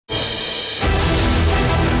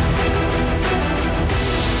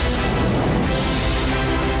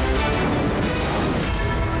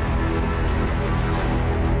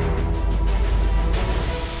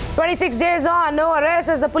26 days on, no arrests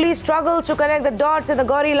as the police struggles to connect the dots in the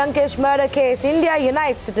Gauri Lankesh murder case. India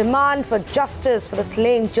unites to demand for justice for the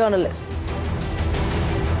slain journalist.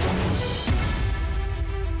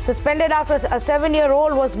 Suspended after a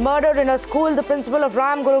 7-year-old was murdered in a school, the principal of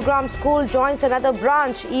Ram Gurugram School joins another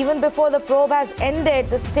branch. Even before the probe has ended,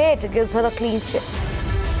 the state gives her a clean chit.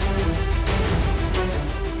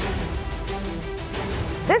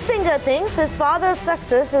 This singer thinks his father's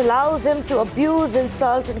success allows him to abuse,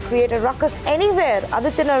 insult and create a ruckus anywhere.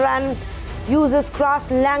 Aditya Narayan uses crass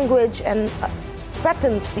language and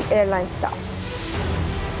threatens the airline staff.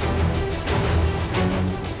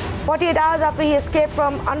 48 hours after he escaped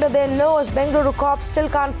from under their nose, Bengaluru cops still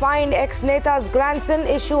can't find ex-Neta's grandson.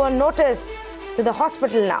 Issue a notice to the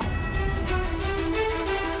hospital now.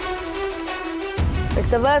 It's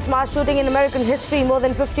the worst mass shooting in American history. More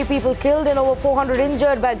than 50 people killed and over 400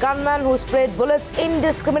 injured by gunmen who sprayed bullets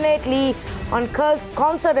indiscriminately on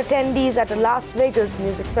concert attendees at a Las Vegas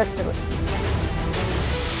music festival.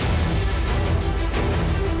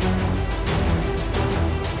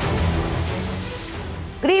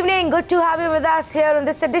 Good evening. Good to have you with us here in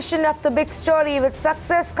this edition of The Big Story. With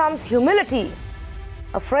success comes humility,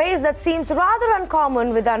 a phrase that seems rather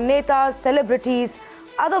uncommon with our netas, celebrities,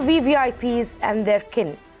 other VVIPs and their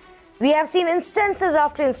kin. We have seen instances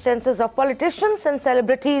after instances of politicians and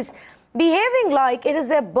celebrities behaving like it is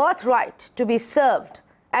their birthright to be served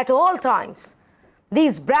at all times.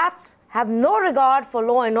 These brats have no regard for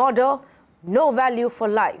law and order, no value for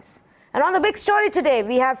lives. And on The Big Story today,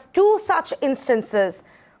 we have two such instances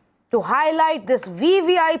to highlight this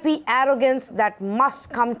VVIP arrogance that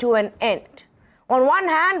must come to an end. On one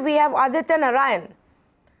hand, we have Aditya Narayan,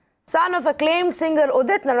 son of acclaimed singer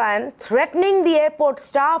Udit Narayan, threatening the airport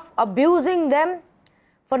staff, abusing them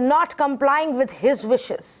for not complying with his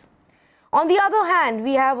wishes. On the other hand,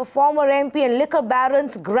 we have a former MP and liquor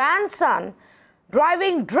baron's grandson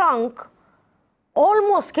driving drunk,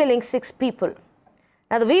 almost killing 6 people.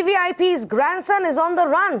 Now, the VVIP's grandson is on the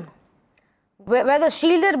run. Whether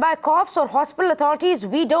shielded by cops or hospital authorities,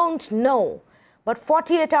 we don't know. But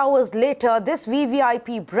 48 hours later, this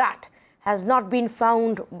VVIP brat has not been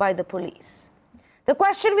found by the police. The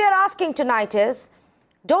question we are asking tonight is,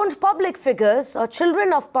 don't public figures or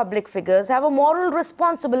children of public figures have a moral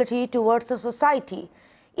responsibility towards a society?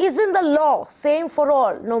 Isn't the law same for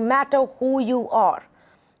all, no matter who you are?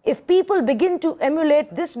 If people begin to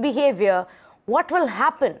emulate this behavior, what will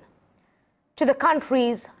happen to the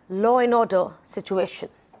country's law and order situation?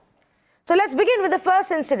 So let's begin with the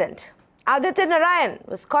first incident. Aditya Narayan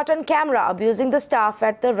was caught on camera abusing the staff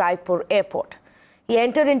at the Raipur airport. He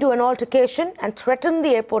entered into an altercation and threatened the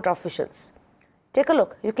airport officials. Take a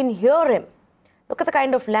look. You can hear him. Look at the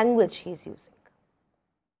kind of language he's using.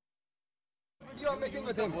 You are making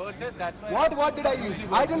with him. What did I use?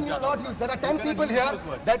 I did not use. There are 10 people here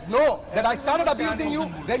that know that I started abusing you.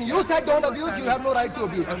 When you said don't abuse, you have no right to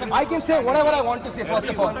abuse. I can say whatever I want to say, first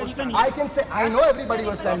of all. I can say, I know everybody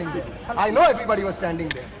was standing there. I know everybody was standing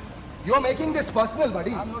there. You are making this personal, buddy.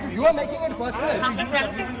 You are making it personal.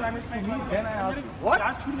 What?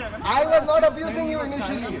 I was not abusing you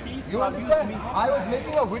initially. You understand? I was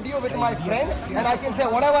making a video with my friend and I can say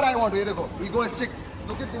whatever I want. Here you go. Egoistic.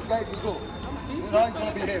 Look at this guy's ego. He's not going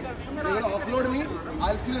to behave. You're going to offload me.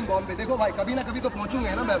 I'll see you in Bombay. देखो भाई कभी ना कभी तो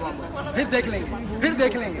पहुंचूंगा ना मैं वहाँ फिर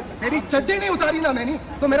देख लेंगे तेरी चड्डी नहीं उतारी ना मैंने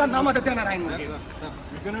तो मेरा नाम आदित्य नारायण है.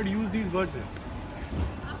 You cannot use these words.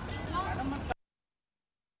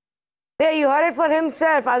 There you heard it for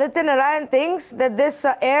himself. Aditya Narayan thinks that this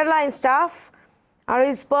airline staff are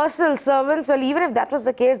his personal servants. Well, even if that was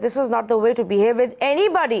the case, this is not the way to behave with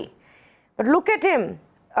anybody. But look at him,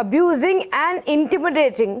 abusing and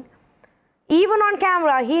intimidating. Even on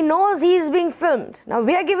camera, he knows he is being filmed. Now,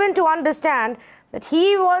 we are given to understand that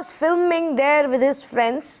he was filming there with his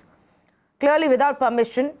friends, clearly without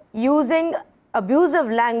permission, using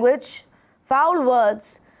abusive language, foul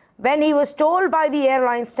words, when he was told by the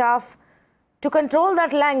airline staff to control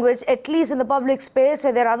that language, at least in the public space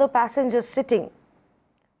where there are other passengers sitting.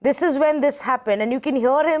 This is when this happened, and you can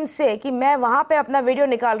hear him say कि मैं वहाँ पे अपना video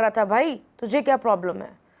निकाल रहा था भाई, तुझे क्या problem है?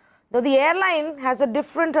 Though the airline has a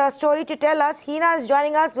different story to tell us, Hina is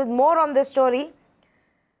joining us with more on this story.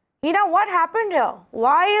 Hina, what happened here?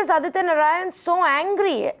 Why is Aditya Narayan so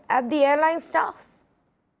angry at the airline staff?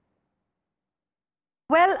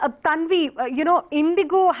 Well, Tanvi,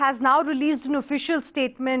 Indigo has now released an official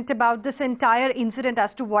statement about this entire incident as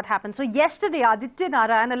to what happened. So yesterday, Aditya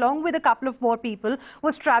Narayan, along with a couple of more people,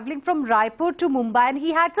 was traveling from Raipur to Mumbai, and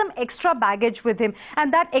he had some extra baggage with him.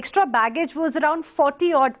 And that extra baggage was around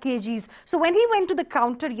 40-odd kgs. So when he went to the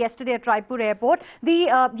counter yesterday at Raipur airport, the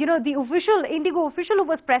official, Indigo official who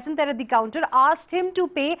was present there at the counter asked him to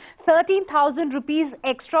pay 13,000 rupees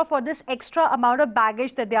extra for this extra amount of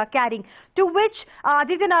baggage that they are carrying. To which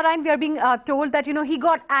Aditya Narayan, we are being told that, he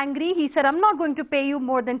got angry. He said, I'm not going to pay you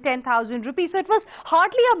more than 10,000 rupees. So it was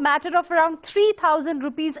hardly a matter of around 3,000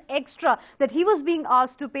 rupees extra that he was being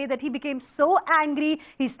asked to pay, that he became so angry.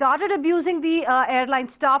 He started abusing the airline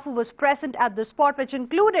staff who was present at the spot, which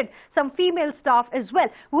included some female staff as well,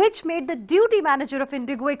 which made the duty manager of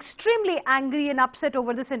Indigo extremely angry and upset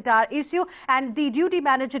over this entire issue. And the duty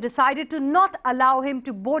manager decided to not allow him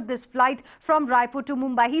to board this flight from Raipur to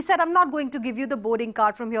Mumbai. He said, I'm not going to give you the boarding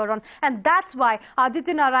card from here on. And that's why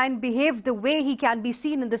Aditya Narayan behaved the way he can be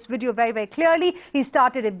seen in this video very, very clearly. He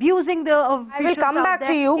started abusing the I will come back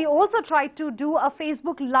to you. He also tried to do a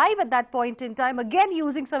Facebook Live at that point in time, again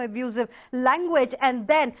using some abusive language. And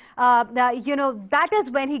then, that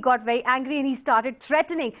is when he got very angry and he started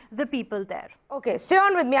threatening the people there. Okay, stay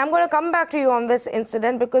on with me. I'm going to come back to you on this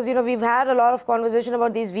incident because, we've had a lot of conversation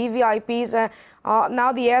about these VVIPs.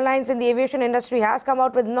 Now the airlines and the aviation industry has come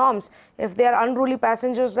out with norms. If they are unruly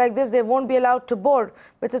passengers like this, they won't be allowed to board,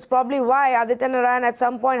 which is probably why Aditya Narayan at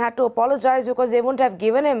some point had to apologize because they wouldn't have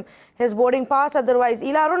given him his boarding pass otherwise.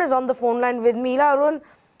 Ila Arun is on the phone line with me. Ila Arun,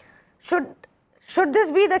 should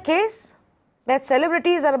this be the case? That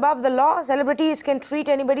celebrities are above the law? Celebrities can treat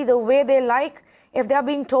anybody the way they like? If they are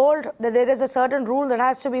being told that there is a certain rule that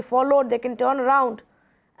has to be followed, they can turn around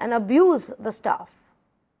and abuse the staff.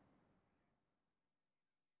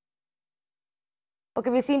 Okay,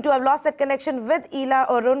 we seem to have lost that connection with Ila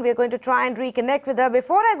Arun. We're going to try and reconnect with her.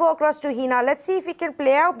 Before I go across to Hina, let's see if we can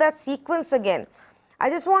play out that sequence again. I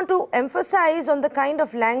just want to emphasize on the kind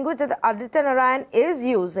of language that Aditya Narayan is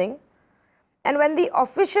using. And when the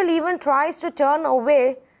official even tries to turn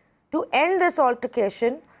away to end this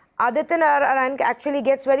altercation, Aditya Narayan actually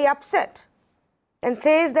gets very upset and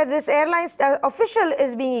says that this airline official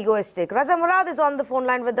is being egoistic. Raza Murad is on the phone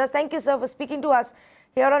line with us. Thank you, sir, for speaking to us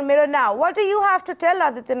here on Mirror Now. What do you have to tell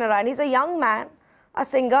Aditya Narayan? He's a young man, a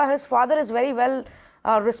singer. His father is very well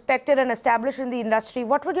respected and established in the industry.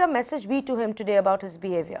 What would your message be to him today about his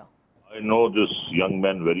behavior? I know this young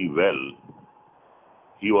man very well.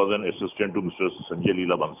 He was an assistant to Mr. Sanjay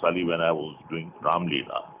Leela Bansali when I was doing Ram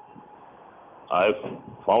Leela. I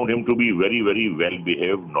found him to be very, very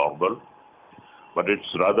well-behaved, normal. But it's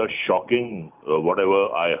rather shocking,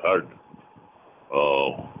 whatever I heard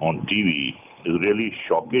on TV is really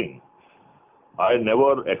shocking. I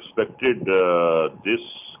never expected this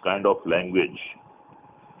kind of language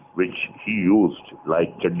which he used,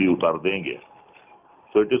 like chaddi utar denge.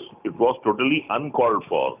 So it was totally uncalled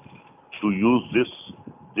for to use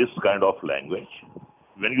this kind of language.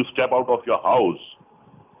 When you step out of your house,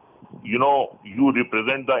 you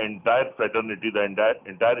represent the entire fraternity, the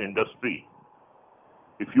entire industry.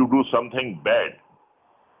 If you do something bad,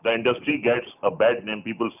 the industry gets a bad name.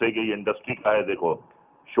 People say, "Ye industry ka hai, dekho,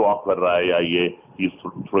 show off kar raha hai, he's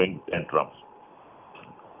throwing tantrums."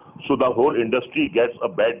 So the whole industry gets a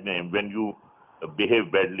bad name when you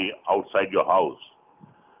behave badly outside your house.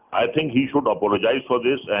 I think he should apologize for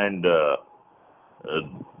this, and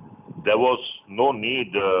there was no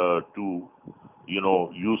need to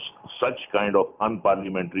use such kind of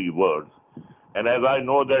unparliamentary words. And as I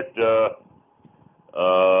know that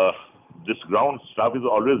this ground staff is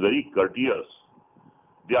always very courteous.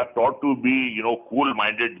 They are taught to be,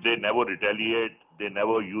 cool-minded. They never retaliate. They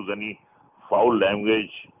never use any foul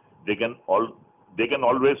language. They can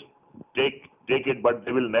always take it, but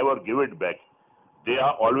they will never give it back. They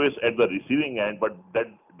are always at the receiving end, but that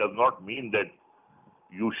does not mean that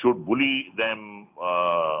you should bully them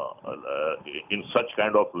in such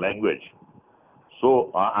kind of language.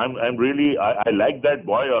 So I like that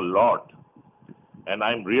boy a lot, and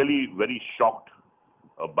I'm really very shocked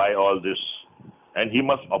by all this. And he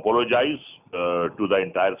must apologize to the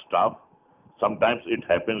entire staff. Sometimes it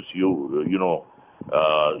happens, you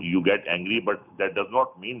get angry, but that does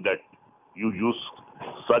not mean that you use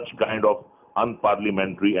such kind of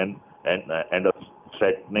unparliamentary and a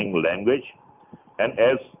threatening language. And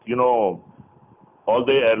as all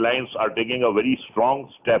the airlines are taking a very strong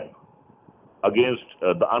step against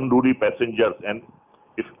the unruly passengers, and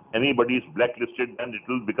if anybody is blacklisted, then it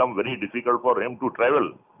will become very difficult for him to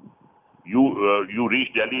travel. You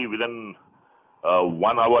reach Delhi within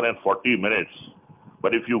 1 hour and 40 minutes,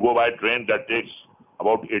 but if you go by train, that takes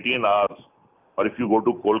about 18 hours. Or if you go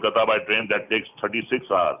to Kolkata by train, that takes 36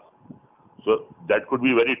 hours. So that could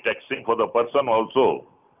be very taxing for the person also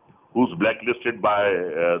who's blacklisted by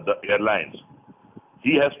the airlines.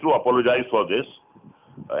 He has to apologize for this,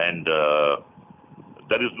 and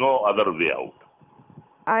there is no other way out.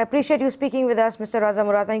 I appreciate you speaking with us, Mr.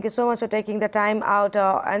 Razamura. Thank you so much for taking the time out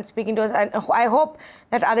and speaking to us. And I hope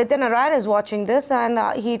that Aditya Narayan is watching this and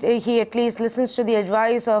he at least listens to the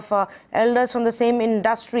advice of elders from the same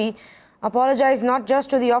industry. Apologize not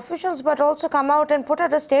just to the officials, but also come out and put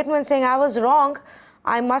out a statement saying, I was wrong.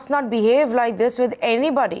 I must not behave like this with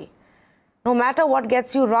anybody. No matter what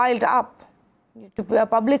gets you riled up. To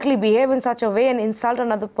publicly behave in such a way and insult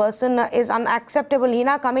another person is unacceptable.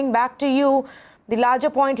 Hina, coming back to you, the larger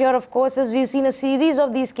point here, of course, is we've seen a series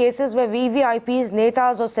of these cases where VVIPs,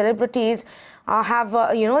 netas or celebrities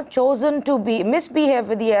have, chosen to misbehave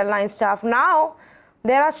with the airline staff. Now,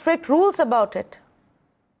 there are strict rules about it.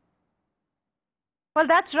 Well,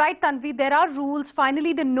 that's right, Tanvi. There are rules.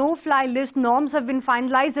 Finally, the no-fly list norms have been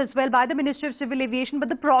finalized as well by the Ministry of Civil Aviation. But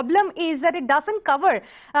the problem is that it doesn't cover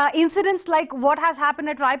incidents like what has happened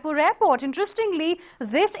at Raipur Airport. Interestingly,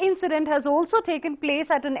 this incident has also taken place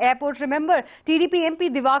at an airport. Remember, TDP MP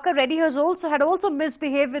Diwakar Reddy had also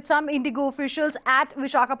misbehaved with some Indigo officials at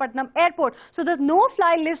Visakhapatnam Airport. So the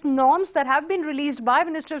no-fly list norms that have been released by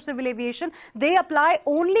Ministry of Civil Aviation, they apply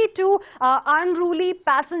only to unruly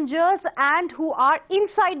passengers and who are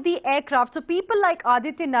inside the aircraft. So people like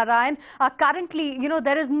Aditya Narayan are currently,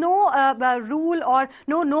 there is no rule or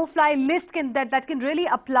no-fly list that can really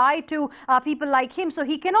apply to people like him. So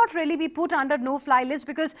he cannot really be put under no-fly list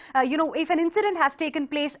because, if an incident has taken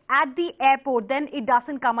place at the airport, then it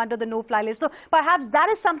doesn't come under the no-fly list. So perhaps that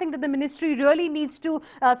is something that the ministry really needs to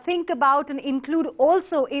think about and include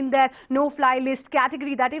also in their no-fly list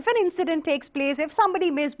category, that if an incident takes place, if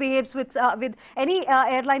somebody misbehaves with any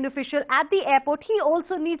airline official at the airport, he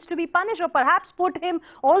also needs to be punished, or perhaps put him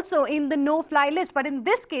also in the no-fly list. But in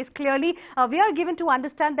this case, clearly, we are given to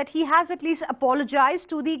understand that he has at least apologized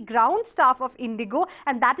to the ground staff of Indigo,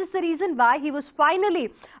 and that is the reason why he was finally,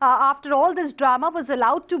 after all this drama, was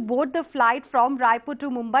allowed to board the flight from Raipur to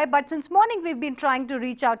Mumbai. But since morning, we've been trying to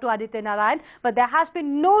reach out to Aditya Narayan, but there has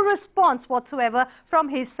been no response whatsoever from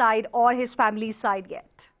his side or his family's side yet.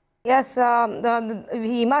 Yes,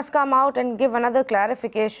 he must come out and give another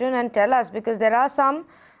clarification and tell us, because there are some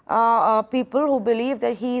people who believe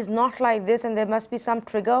that he is not like this and there must be some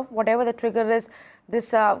trigger. Whatever the trigger is,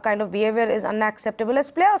 this kind of behavior is unacceptable.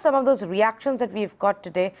 Let's play out some of those reactions that we've got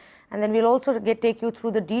today, and then we'll also take you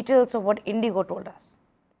through the details of what Indigo told us.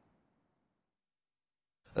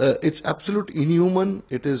 It's absolute inhuman.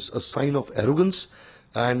 It is a sign of arrogance,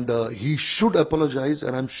 and he should apologize.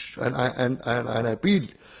 And I appeal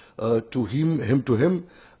to him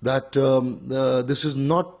that this is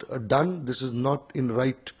not done. This is not in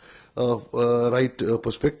right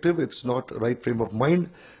perspective. It's not right frame of mind,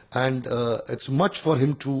 and it's much for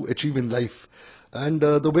him to achieve in life. And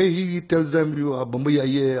the way he tells them, "You Bombay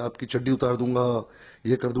aiye, aapki chaddi utar dunga,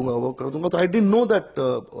 ye kar dunga, wo kar dunga." So I didn't know that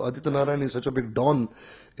Aditya Narayan is such a big don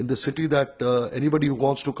in the city that anybody who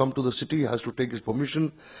wants to come to the city has to take his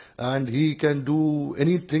permission, and he can do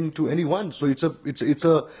anything to anyone. So it's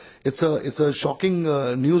a shocking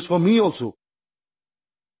news for me also.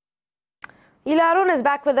 Ila Arun is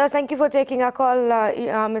back with us. Thank you for taking our call,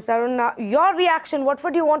 Ms. Arun. Your reaction, what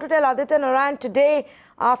would you want to tell Aditya Narayan today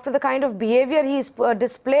after the kind of behavior he's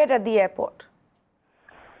displayed at the airport?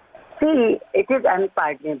 See, it is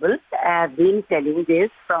unpardonable. I have been telling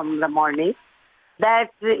this from the morning,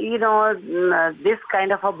 that, this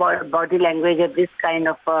kind of a body language or this kind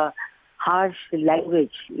of a harsh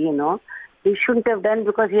language, he shouldn't have done,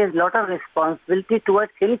 because he has a lot of responsibility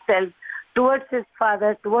towards himself, towards his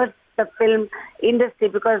father, towards the film industry,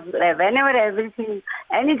 because whenever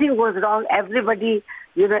anything goes wrong, everybody,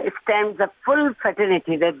 stands the full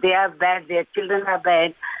fraternity that they are bad, their children are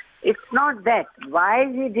bad. It's not that. Why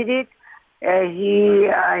he did it? He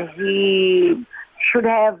should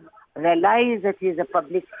have realized that he is a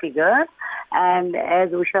public figure, and as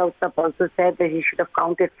Usha Uttap also said, that he should have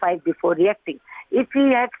counted 5 before reacting. If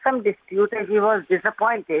he had some dispute and he was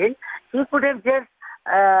disappointed, he could have just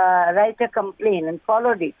write a complaint and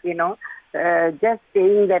followed it, just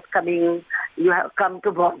saying that you have come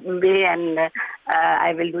to Bombay and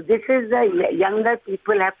I will do. This is the younger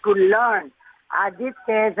people have to learn.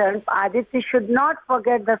 Aditya should not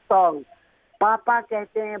forget the song. Papa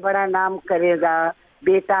कहते हैं बड़ा नाम करेगा,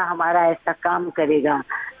 बेटा हमारा ऐसा काम करेगा.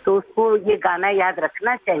 तो उसको ये गाना याद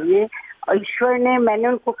रखना चाहिए. और ईश्वर ने, मैंने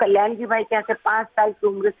उनको कल्याण जी भाई के यहाँ से 5 साल की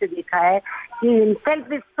उम्र से देखा है कि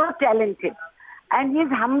himself is so talented and he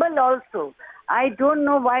is humble also. I don't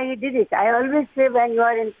know why he did it. I always say when you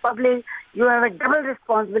are in public, you have a double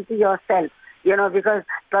responsibility yourself. Because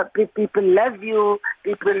people love you,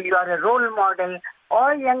 you are a role model.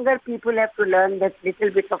 All younger people have to learn that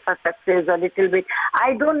little bit of a success or little bit.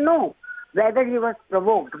 I don't know whether he was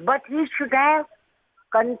provoked, but he should have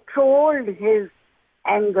controlled his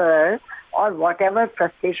anger or whatever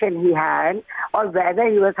frustration he had, or whether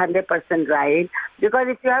he was 100% right. Because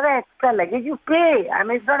if you have an extra luggage, you pay. I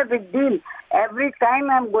mean, it's not a big deal. Every time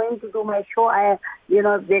I'm going to do my show,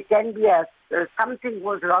 there can be something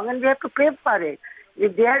goes wrong and we have to pay for it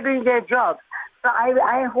if they are doing their job. So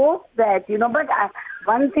I hope that, but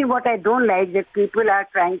one thing what I don't like that people are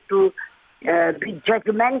trying to be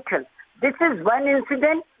judgmental. This is one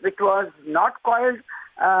incident which was not called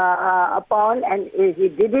upon, and he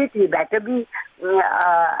did it. He better be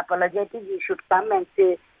apologetic. He should come and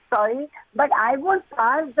say sorry. But I won't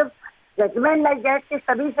pass the judgment like that कि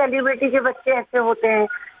सभी celebrity के बच्चे ऐसे होते हैं.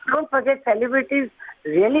 Don't forget, celebrities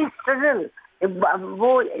really struggle. वो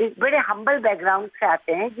एक बड़े humble background से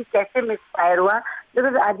आते हैं कि कैसे misfire हुआ.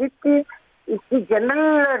 Because Aditya, his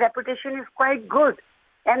general reputation is quite good,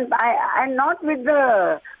 and I'm not with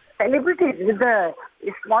the celebrities, with the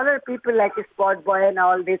smaller people like Spot Boy and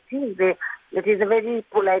all these things. That is a very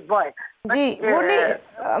polite boy. जी, वो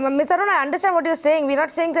नहीं, Miss Arun, I understand what you're saying. We're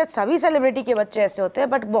not saying that सभी celebrity के बच्चे ऐसे होते हैं,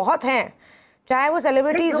 but बहुत हैं. चाहे वो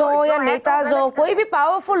celebrities हो या नेताज हो, कोई भी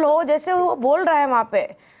powerful हो, जैसे वो बोल रहा है वहाँ पे,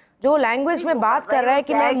 जो लैंग्वेज में बात कर रहा है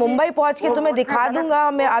कि मैं मुंबई पहुंच के तुम्हें दिखा दूंगा,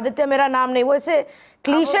 मैं आदित्य मेरा नाम नहीं, वो ऐसे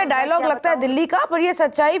क्लीशे डायलॉग लगता है दिल्ली का, पर ये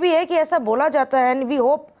सच्चाई भी है कि ऐसा बोला जाता है. And we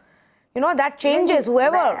hope that changes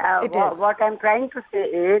whoever it is. What I'm trying to say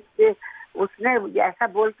is कि उसने ऐसा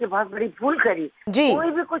बोल के बहुत बड़ी भूल करी.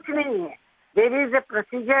 कोई भी कुछ नहीं है. There is a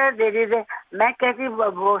procedure, मैं कहती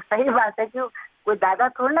वो सही बात है कि कोई दादा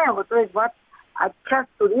थोड़ा है, वो तो एक बहुत अच्छा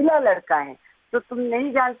सुरीला लड़का है. तो तुम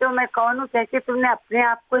नहीं जानते हो मैं कौन हूँ कह के तुमने अपने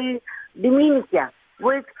आप को ही डिमीन किया.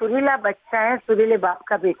 वो एक सुरीला बच्चा है, सुरीले बाप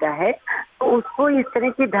का बेटा है, तो उसको इस तरह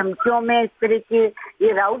की धमकियों में, इस तरह की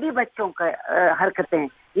ये राउडी बच्चों का हरकतें,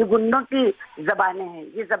 ये गुंडों की जबानें हैं.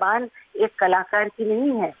 ये जबान एक कलाकार की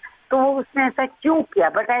नहीं है. तो वो उसने ऐसा क्यों किया?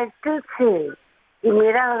 बट आई स्टिल से कि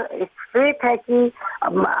मेरा एक्सपेक्ट है कि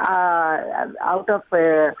आउट ऑफ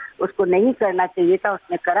उसको नहीं करना चाहिए था,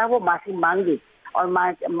 उसने करा, वो माफी मांगी और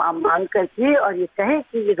मांग करके और ये कहे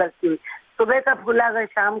कि ये गलती हुई. सुबह का भूला अगर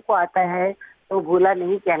शाम को आता है तो भूला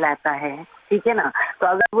नहीं कहलाता है. ठीक है ना? तो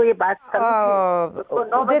अगर वो ये बात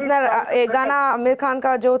उदित गाना आमिर खान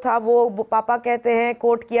का जो था वो पापा कहते हैं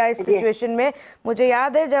कोट किया इस सिचुएशन में. मुझे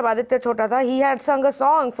याद है जब आदित्य छोटा था, ही हैड संग a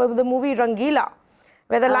song for the movie Rangeela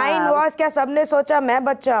where the line was क्या सबने सोचा मैं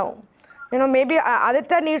बच्चा हूँ. maybe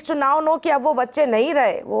Aditya needs to now know कि अब वो बच्चे नहीं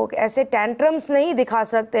रहे, वो ऐसे tantrums नहीं दिखा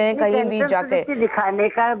सकते हैं कहीं भी जाके. दिखाने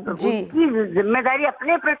का उसकी जिम्मेदारी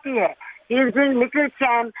अपने प्रति है. He is doing Little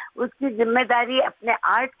Champ, उसकी जिम्मेदारी अपने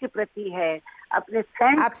आर्ट के प्रति है, अपने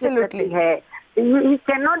फैंस के प्रति है. He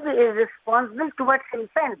cannot be responsible towards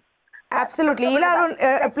himself. Absolutely. Ila Arun,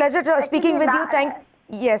 a pleasure speaking with you.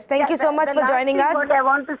 Thank you so much for joining us. What I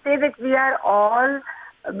want to say that we are all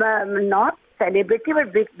not celebrity,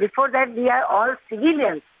 but before that we are all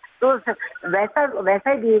civilians. तो वैसा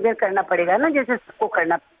ही behaviour करना पड़ेगा ना जैसे सबको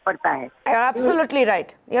करना पड़ता है. You're absolutely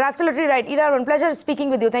right. Ila Arun, pleasure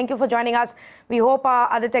speaking with you. Thank you for joining us. We hope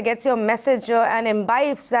Aditya gets your message and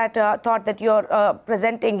imbibes that thought that you're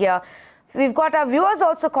presenting here. We've got our viewers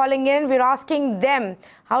also calling in. We're asking them,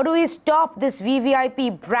 how do we stop this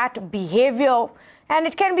VVIP brat behavior? And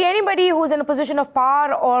it can be anybody who's in a position of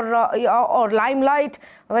power or limelight,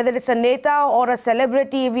 whether it's a neta or a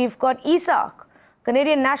celebrity. We've got Isa,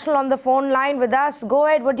 Canadian national, on the phone line with us. Go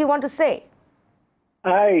ahead. What do you want to say?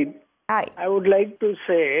 Hi. Hi. I would like to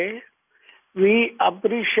say we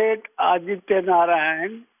appreciate Aditya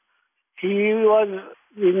Narayan. He was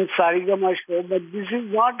in Sarigama show, but this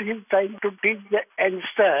is not his time to teach the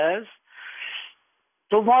youngsters.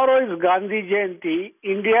 Tomorrow is Gandhi Jayanti.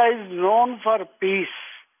 India is known for peace.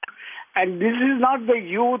 And this is not the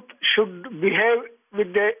youth should behave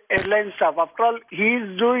with the airline staff. After all, he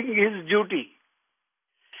is doing his duty.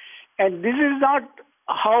 And this is not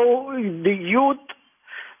how the youth,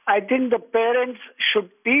 I think the parents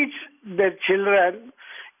should teach their children.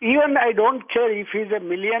 Even I don't care if he's a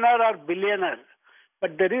millionaire or billionaire,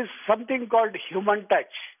 but there is something called human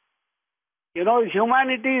touch.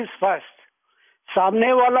 Humanity is first.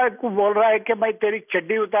 सामने वाला को बोल रहा है कि मैं तेरी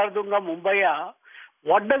चड्डी उतार दूंगा मुंबईया.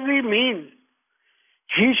 What does he mean?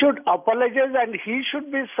 He should apologize and he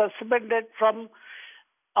should be suspended from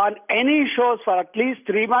on any shows for at least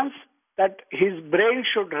 3 months, that his brain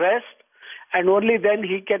should rest, and only then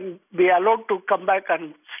he can be allowed to come back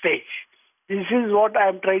on stage. This is what I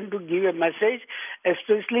am trying to give a message.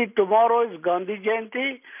 Especially tomorrow is Gandhi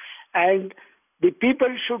Jayanti, and the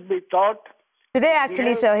people should be taught. Today,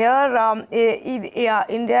 actually, sir, here,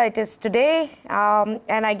 India, it is today,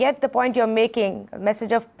 and I get the point you're making, a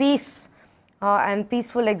message of peace and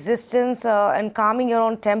peaceful existence and calming your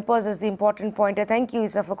own tempers is the important point. I thank you,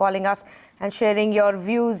 sir, for calling us and sharing your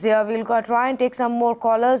views here. We'll go try and take some more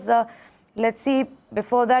callers. Let's see,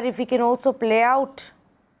 before that, if we can also play out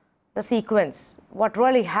the sequence. What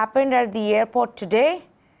really happened at the airport today?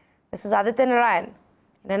 This is Aditya Narayan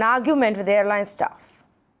in an argument with the airline staff.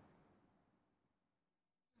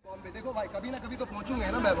 देखो भाई कभी ना कभी तो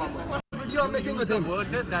पहुंचूंगा ना मैं वहां video I'm making with him.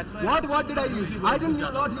 What did I use? I didn't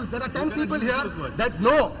not use. There are 10 people here that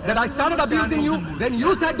know that I started abusing you. When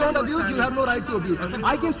you said don't abuse, you have no right to abuse.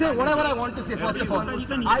 I can say whatever I want to say, first of all.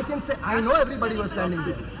 I can say, I know everybody was standing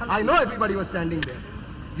there. I know everybody was standing there.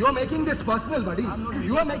 You are making this personal, buddy.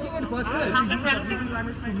 You are making it personal.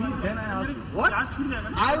 What?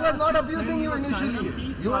 I was not abusing you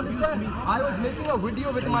initially. You understand? I was making a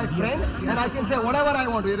video with my friend and I can say whatever I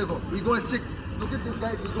want to. Ego is strict. Look at this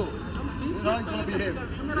guy's ego. He's not going to behave.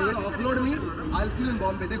 You're going to offload me. I'll see you in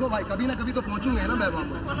Bombay. देखो भाई कभी ना कभी तो पहुंचूंगा ना मैं वहां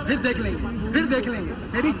पर. फिर देख लेंगे.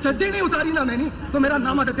 तेरी चड्डी नहीं उतारी ना मैंने तो मेरा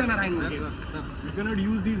नाम आदित्य नारायण है. You cannot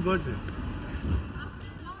use these words.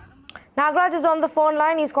 Nagraj is on the phone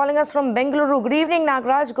line. He's calling us from Bengaluru. Good evening,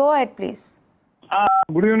 Nagraj. Go ahead, please.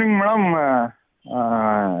 Good evening, madam.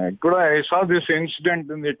 I saw this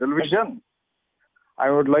incident in the television.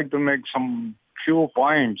 I would like to make some few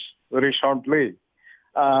points very shortly.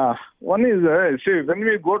 One is, see, when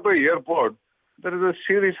we go to airport, there is a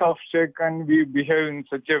series of check and we behave in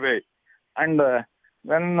such a way. And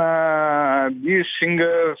when these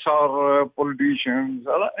singers or politicians,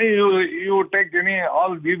 you take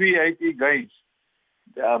all VVIP guys,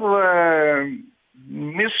 they are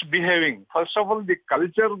misbehaving. First of all, the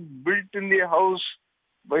culture built in the house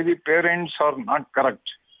by the parents are not correct.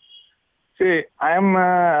 See, I'm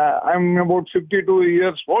about 52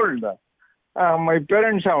 years old. My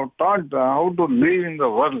parents have taught how to live in the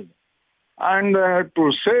world. And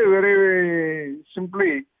to say very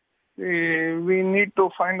simply, we need to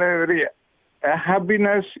find a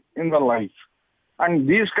happiness in the life. And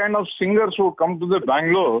these kind of singers who come to the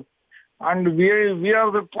Bangalore, and we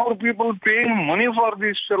are the poor people paying money for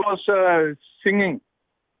these fellows singing.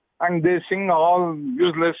 And they sing all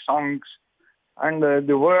useless songs. And I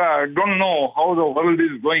don't know how the world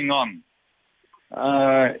is going on.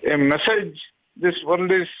 A message, this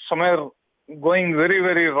world is somewhere going very,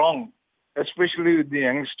 very wrong, especially with the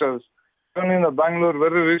youngsters. Even in the Bangalore,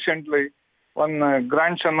 very recently, one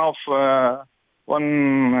grandson of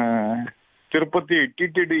one Tirupati,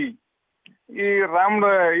 TTD, he rammed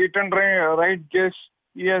a hit and ride case.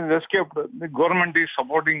 He has escaped. The government is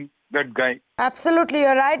supporting that guy. Absolutely,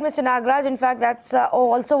 you're right, Mr. Nagraj. In fact, that's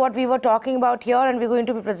also what we were talking about here, and we're going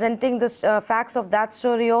to be presenting the facts of that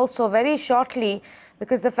story also very shortly,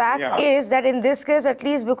 because the fact is that in this case, at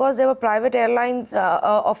least because they were private airlines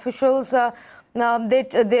officials,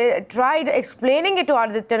 they tried explaining it to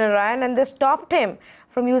Aditya Narayan and they stopped him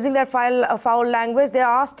from using that foul language. They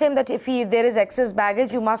asked him that if there is excess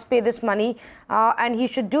baggage, you must pay this money, and he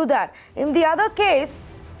should do that. In the other case,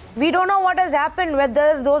 we don't know what has happened,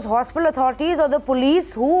 whether those hospital authorities or the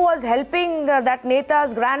police who was helping that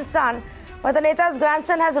Neta's grandson, but the Neta's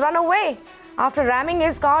grandson has run away after ramming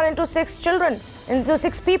his car into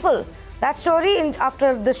 6 people. That story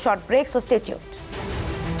after this short break, so stay tuned.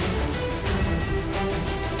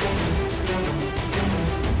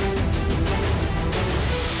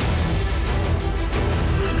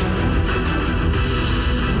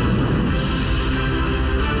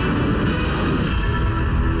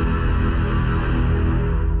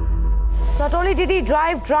 Not only did he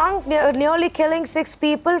drive drunk, nearly killing 6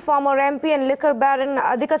 people, former MP and liquor baron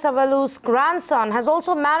Aditya Savalu's grandson has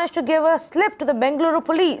also managed to give a slip to the Bengaluru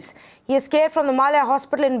police. He escaped from the Malaya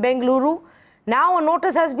hospital in Bengaluru. Now a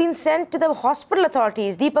notice has been sent to the hospital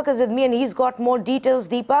authorities. Deepak is with me and he's got more details.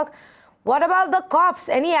 Deepak, what about the cops?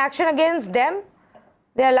 Any action against them?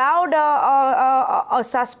 They allowed a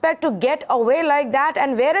suspect to get away like that.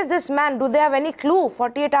 And where is this man? Do they have any clue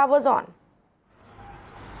 48 hours on?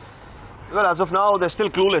 Well, as of now, they're still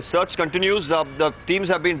clueless. Search continues. The teams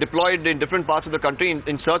have been deployed in different parts of the country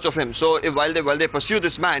in search of him. So while they pursue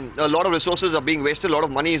this man, a lot of resources are being wasted, a lot of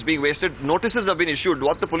money is being wasted. Notices have been issued.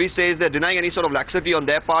 What the police say is they're denying any sort of laxity on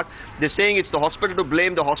their part. They're saying it's the hospital to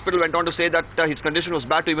blame. The hospital went on to say that his condition was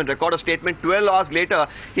bad to even record a statement. 12 hours later,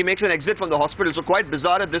 he makes an exit from the hospital. So quite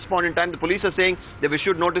bizarre at this point in time. The police are saying they've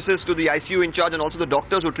issued notices to the ICU in charge and also the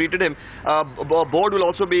doctors who treated him. A board will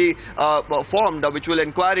also be formed which will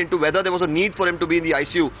inquire into whether there was was a need for him to be in the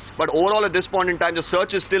ICU. But overall, at this point in time, the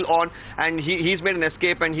search is still on, and he's made an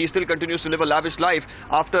escape, and he still continues to live a lavish life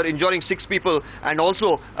after injuring 6 people, and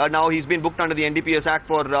also now he's been booked under the NDPS Act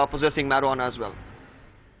for possessing marijuana as well.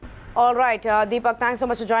 All right, Deepak, thanks so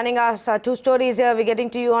much for joining us. 2 stories here. We're getting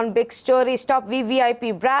to you on Big Story. Stop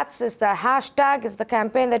VVIP Brats is the hashtag, is the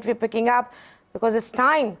campaign that we're picking up, because it's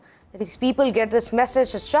time that these people get this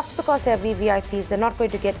message that just because they're VVIPs, they're not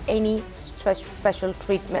going to get any special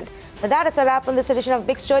treatment. But that is a wrap on this edition of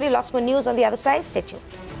Big Story. Lots more news on the other side. Stay tuned.